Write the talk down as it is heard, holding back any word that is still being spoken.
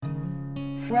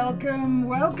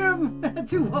Welcome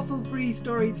to Waffle Free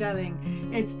Storytelling.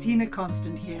 It's Tina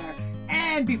Constant here.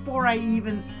 And before I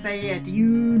even say it, you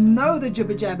know the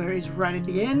jibber jabber is right at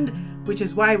the end, which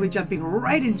is why we're jumping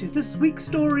right into this week's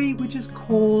story, which is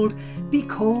called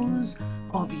Because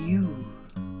of You.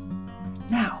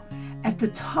 Now, at the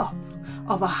top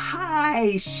of a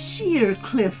high, sheer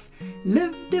cliff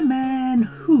lived a man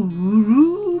who,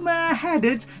 rumor had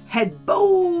it, had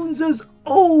bones as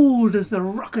old as the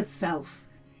rock itself.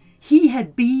 He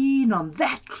had been on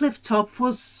that cliff top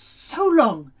for so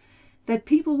long that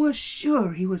people were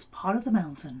sure he was part of the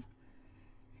mountain.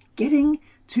 Getting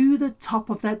to the top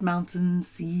of that mountain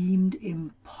seemed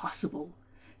impossible.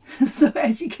 So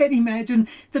as you can imagine,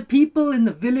 the people in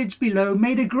the village below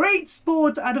made a great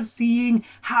sport out of seeing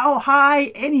how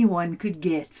high anyone could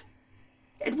get.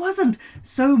 It wasn't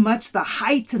so much the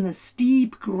height and the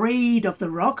steep grade of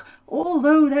the rock,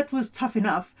 although that was tough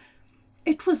enough.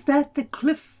 It was that the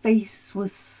cliff face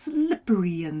was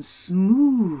slippery and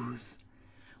smooth.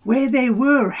 Where there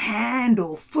were hand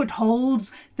or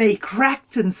footholds, they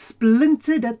cracked and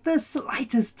splintered at the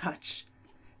slightest touch.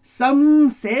 Some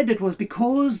said it was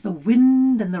because the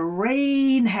wind and the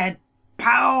rain had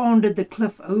pounded the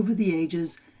cliff over the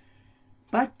ages,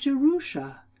 but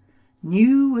Jerusha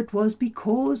knew it was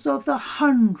because of the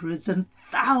hundreds and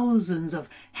thousands of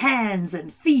hands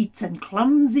and feet and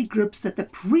clumsy grips that the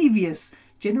previous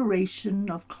generation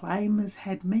of climbers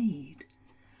had made.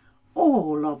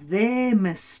 All of their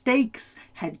mistakes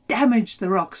had damaged the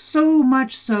rock so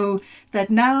much so that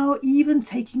now even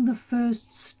taking the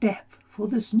first step for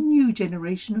this new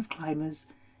generation of climbers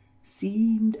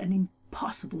seemed an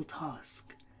impossible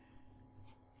task.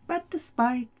 But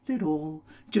despite it all,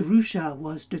 Jerusha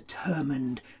was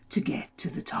determined to get to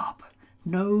the top,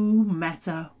 no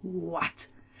matter what.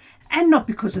 And not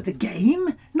because of the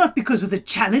game, not because of the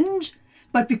challenge,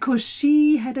 but because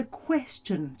she had a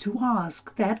question to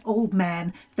ask that old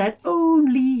man that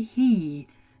only he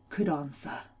could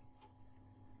answer.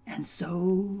 And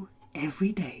so,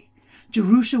 every day,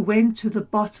 Jerusha went to the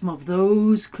bottom of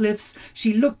those cliffs.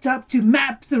 She looked up to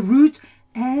map the route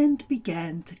and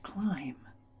began to climb.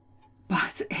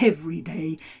 But every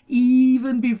day,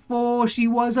 even before she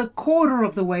was a quarter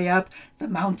of the way up, the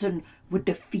mountain would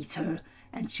defeat her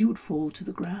and she would fall to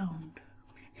the ground.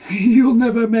 "You'll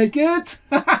never make it!"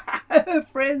 Her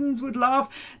friends would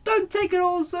laugh. "Don't take it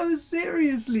all so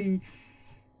seriously."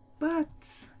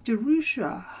 But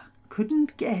Jerusha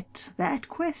couldn't get that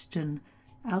question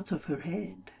out of her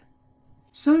head.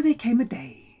 So there came a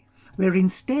day where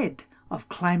instead of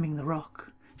climbing the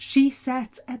rock, she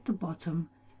sat at the bottom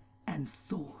and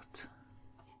thought.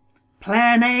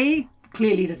 Plan A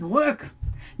clearly didn't work.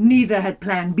 Neither had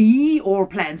Plan B or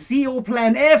Plan C or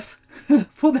Plan F.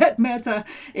 For that matter,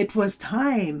 it was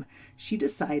time, she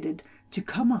decided, to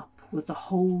come up with a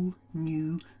whole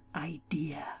new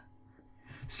idea.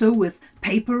 So with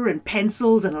paper and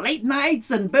pencils and late nights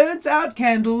and burnt-out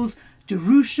candles,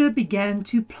 Jerusha began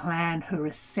to plan her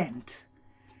ascent.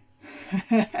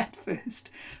 At first,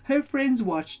 her friends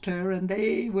watched her and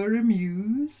they were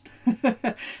amused.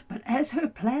 But as her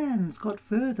plans got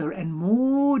further and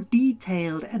more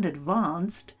detailed and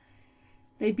advanced,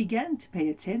 they began to pay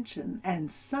attention,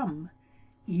 and some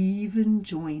even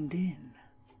joined in.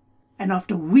 And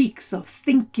after weeks of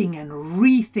thinking and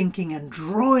rethinking and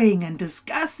drawing and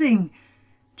discussing,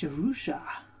 Jerusha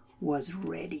was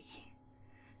ready.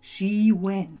 She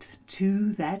went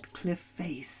to that cliff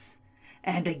face,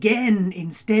 and again,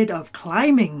 instead of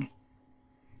climbing,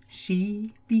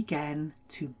 she began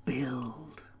to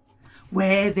build.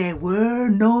 Where there were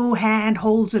no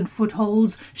handholds and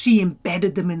footholds, she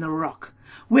embedded them in the rock.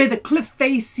 Where the cliff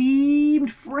face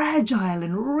seemed fragile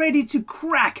and ready to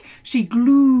crack, she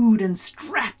glued and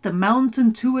strapped the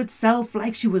mountain to itself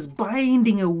like she was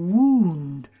binding a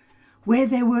wound. Where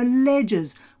there were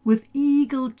ledges with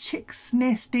eagle chicks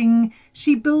nesting,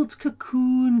 she built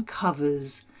cocoon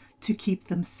covers to keep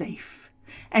them safe.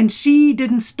 And she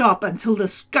didn't stop until the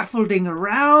scaffolding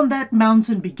around that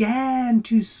mountain began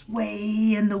to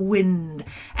sway in the wind,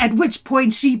 at which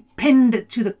point she pinned it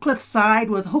to the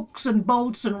cliffside with hooks and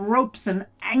bolts and ropes and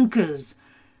anchors.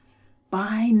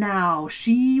 By now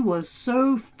she was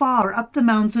so far up the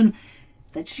mountain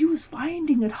that she was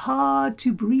finding it hard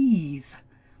to breathe.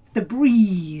 The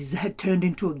breeze had turned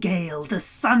into a gale. The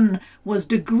sun was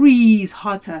degrees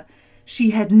hotter. She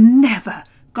had never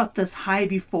got this high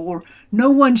before. No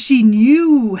one she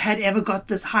knew had ever got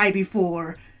this high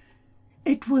before.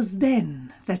 It was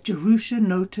then that Jerusha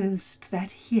noticed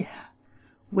that here,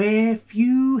 where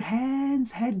few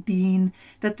hands had been,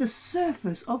 that the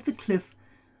surface of the cliff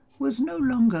was no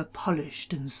longer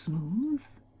polished and smooth.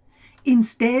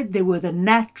 Instead, there were the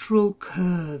natural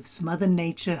curves Mother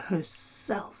Nature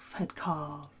herself had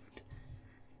carved.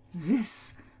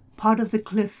 This part of the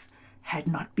cliff had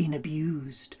not been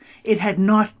abused. It had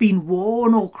not been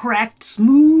worn or cracked,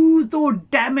 smoothed or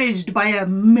damaged by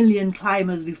 1,000,000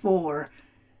 climbers before.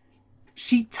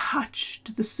 She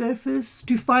touched the surface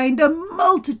to find a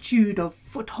multitude of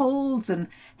footholds and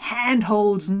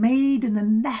handholds made in the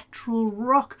natural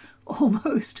rock,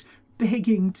 almost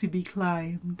begging to be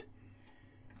climbed.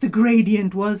 The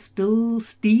gradient was still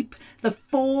steep, the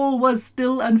fall was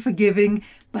still unforgiving,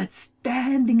 but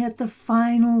standing at the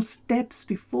final steps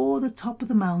before the top of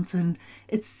the mountain,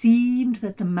 it seemed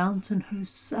that the mountain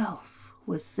herself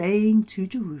was saying to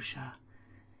Jerusha,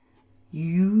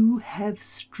 "You have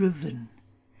striven,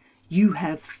 you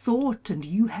have thought, and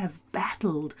you have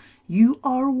battled. You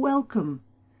are welcome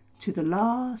to the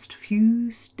last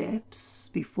few steps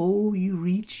before you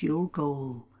reach your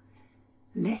goal.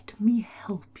 Let me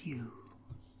help you."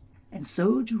 And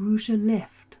so Jerusha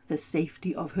left the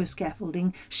safety of her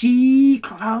scaffolding. She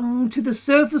clung to the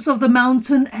surface of the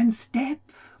mountain, and step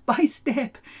by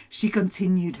step she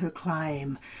continued her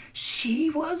climb. She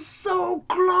was so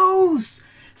close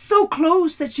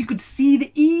that she could see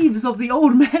the eaves of the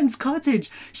old man's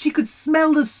cottage. She could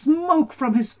smell the smoke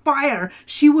from his fire.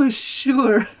 She was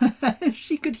sure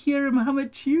she could hear him hum a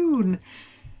tune.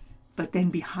 But then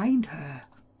behind her,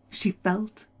 she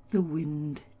felt the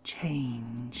wind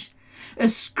change. A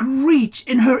screech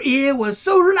in her ear was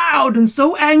so loud and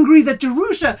so angry that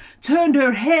Jerusha turned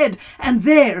her head, and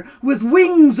there, with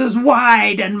wings as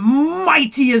wide and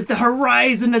mighty as the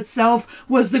horizon itself,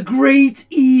 was the great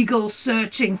eagle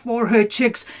searching for her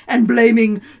chicks and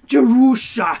blaming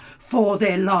Jerusha for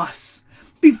their loss.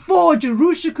 Before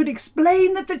Jerusha could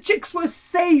explain that the chicks were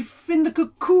safe in the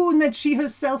cocoon that she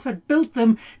herself had built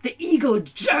them, the eagle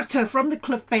jerked her from the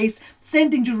cliff face,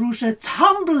 sending Jerusha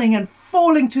tumbling and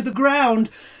falling to the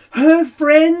ground. Her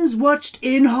friends watched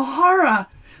in horror.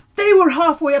 They were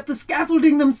halfway up the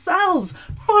scaffolding themselves,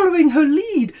 following her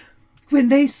lead. When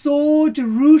they saw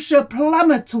Jerusha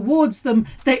plummet towards them,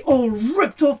 they all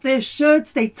ripped off their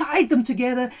shirts, they tied them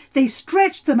together, they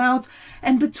stretched them out,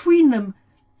 and between them,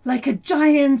 like a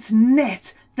giant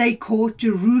net, they caught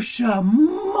Jerusha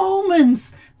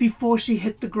moments before she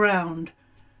hit the ground.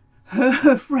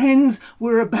 Her friends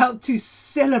were about to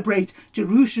celebrate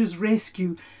Jerusha's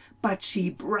rescue, but she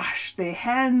brushed their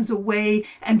hands away,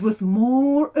 and with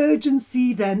more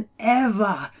urgency than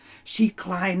ever, she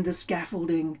climbed the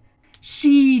scaffolding.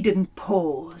 She didn't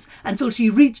pause until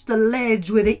she reached the ledge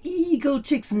where the eagle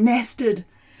chicks nested.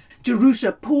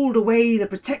 Jerusha pulled away the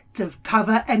protective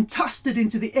cover and tossed it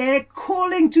into the air,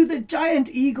 calling to the giant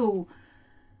eagle.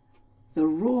 The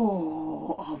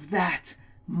roar of that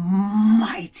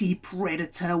mighty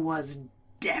predator was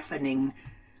deafening.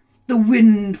 The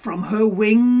wind from her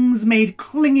wings made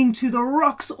clinging to the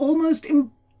rocks almost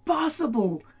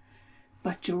impossible.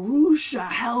 But Jerusha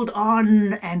held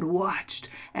on and watched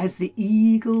as the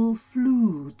eagle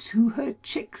flew to her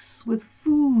chicks with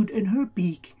food in her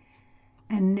beak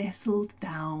and nestled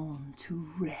down to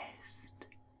rest.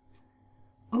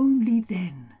 Only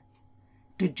then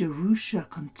did Jerusha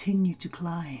continue to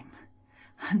climb,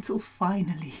 until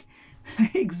finally,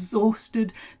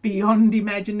 exhausted beyond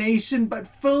imagination but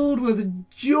filled with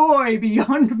joy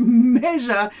beyond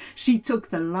measure, she took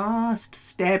the last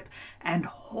step and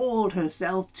hauled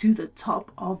herself to the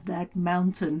top of that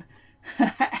mountain.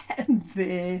 And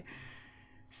there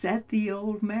sat the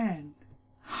old man,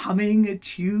 humming a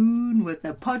tune with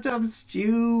a pot of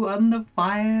stew on the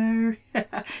fire,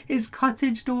 his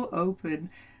cottage door open,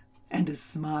 and a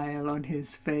smile on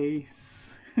his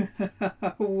face.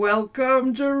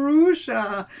 "Welcome,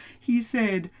 Jerusha," he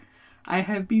said. "I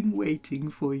have been waiting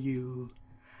for you.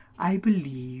 I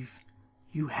believe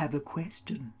you have a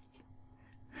question."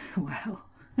 Well,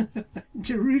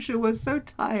 Jerusha was so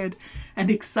tired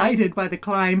and excited by the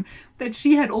climb that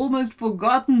she had almost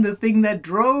forgotten the thing that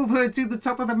drove her to the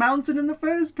top of the mountain in the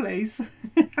first place.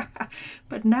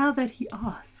 But now that he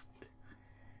asked,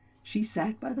 she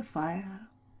sat by the fire,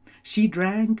 she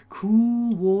drank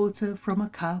cool water from a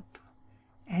cup,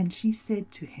 and she said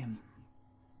to him,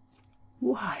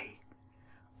 "Why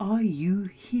are you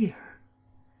here?"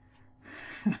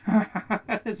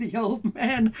 The old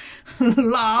man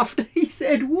laughed. He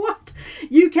said, "What?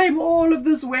 You came all of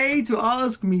this way to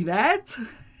ask me that?"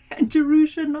 And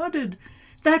Jerusha nodded.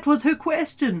 That was her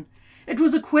question. It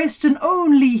was a question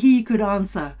only he could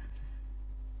answer.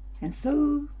 And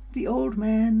so the old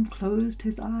man closed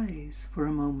his eyes for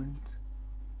a moment,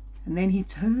 and then he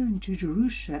turned to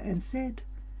Jerusha and said,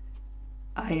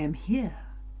 "I am here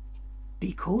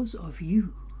because of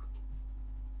you."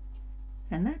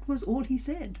 And that was all he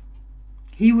said.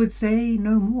 He would say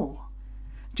no more.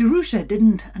 Jerusha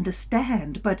didn't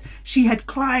understand, but she had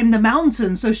climbed the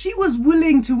mountain, so she was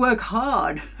willing to work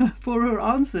hard for her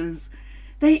answers.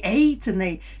 They ate and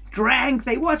they drank,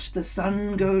 they watched the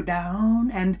sun go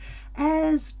down, and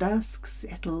as dusk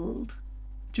settled,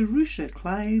 Jerusha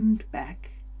climbed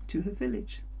back to her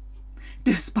village.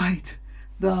 Despite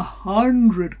the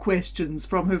 100 questions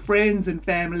from her friends and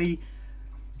family,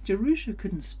 Jerusha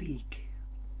couldn't speak.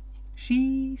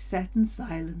 She sat in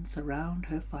silence around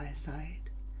her fireside.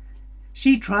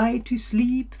 She tried to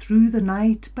sleep through the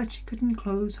night, but she couldn't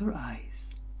close her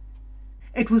eyes.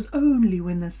 It was only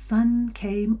when the sun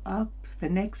came up the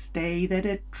next day that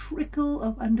a trickle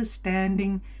of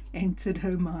understanding entered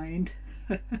her mind.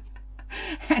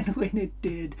 And when it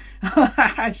did,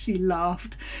 she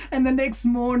laughed. And the next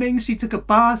morning she took a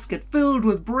basket filled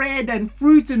with bread and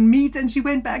fruit and meat, and she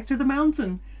went back to the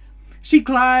mountain. She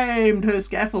climbed her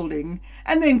scaffolding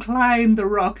and then climbed the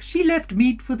rock. She left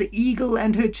meat for the eagle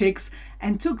and her chicks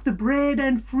and took the bread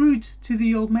and fruit to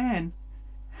the old man.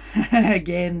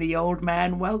 Again the old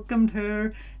man welcomed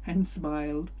her and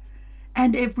smiled.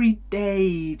 And every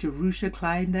day Jerusha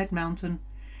climbed that mountain,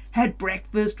 had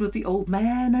breakfast with the old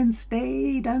man, and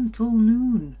stayed until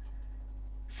noon.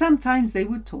 Sometimes they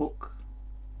would talk.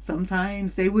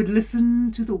 Sometimes they would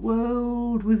listen to the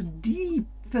world with deep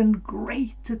and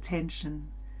great attention.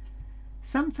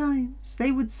 Sometimes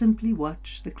they would simply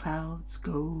watch the clouds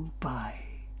go by.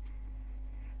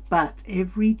 But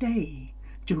every day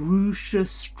Jerusha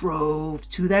strove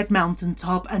to that mountain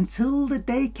top until the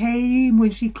day came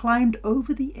when she climbed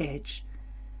over the edge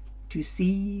to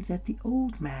see that the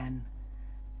old man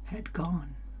had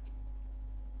gone.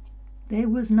 There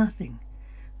was nothing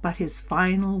but his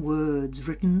final words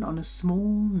written on a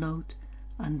small note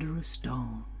under a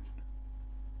stone.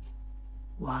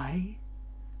 "Why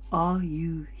are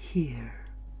you here?"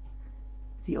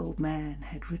 the old man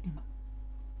had written.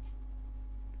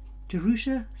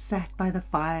 Jerusha sat by the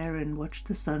fire and watched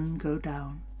the sun go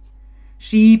down.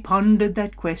 She pondered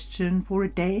that question for a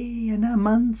day and a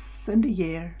month and a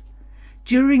year.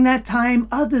 During that time,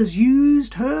 others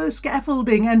used her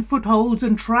scaffolding and footholds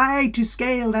and tried to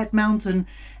scale that mountain,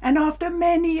 and after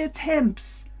many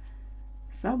attempts,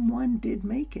 someone did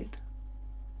make it.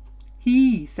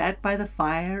 He sat by the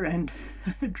fire and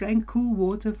drank cool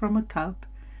water from a cup,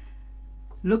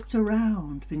 looked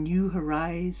around the new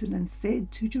horizon, and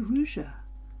said to Jerusha,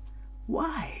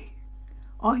 "Why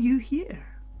are you here?"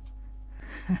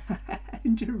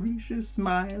 And Jerusha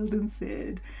smiled and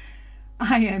said,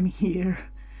 "I am here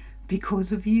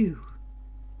because of you."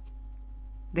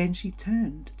 Then she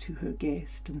turned to her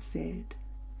guest and said,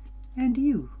 "And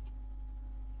you,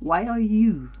 why are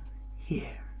you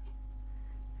here?"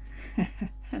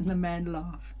 And the man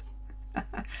laughed.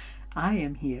 "I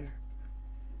am here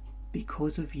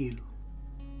because of you."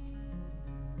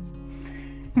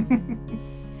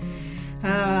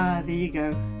 There you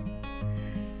go.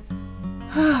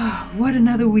 What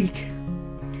another week.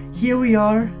 Here we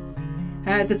are.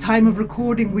 At the time of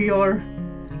recording, we are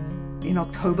in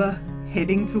October,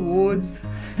 heading towards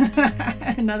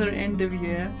another end of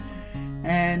year.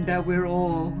 And we're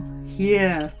all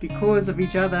here because of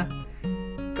each other.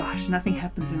 Gosh, nothing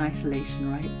happens in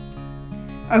isolation, right?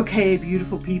 Okay,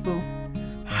 beautiful people.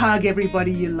 Hug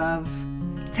everybody you love.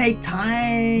 Take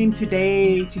time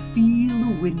today to feel the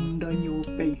wind on your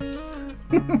face.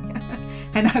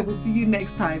 And I will see you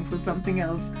next time for something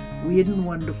else weird and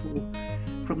wonderful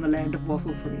from the land of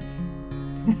Waffle Free.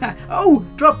 Oh,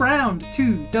 drop round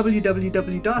to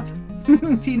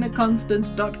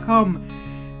www.tinaconstant.com.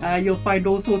 You'll find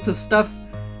all sorts of stuff.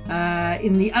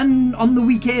 On the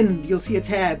weekend, you'll see a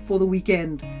tab for the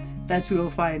weekend. That's where you'll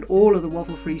find all of the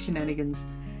Waffle Free shenanigans.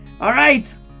 All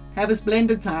right, have a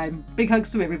splendid time. Big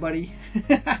hugs to everybody.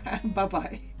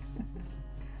 Bye-bye.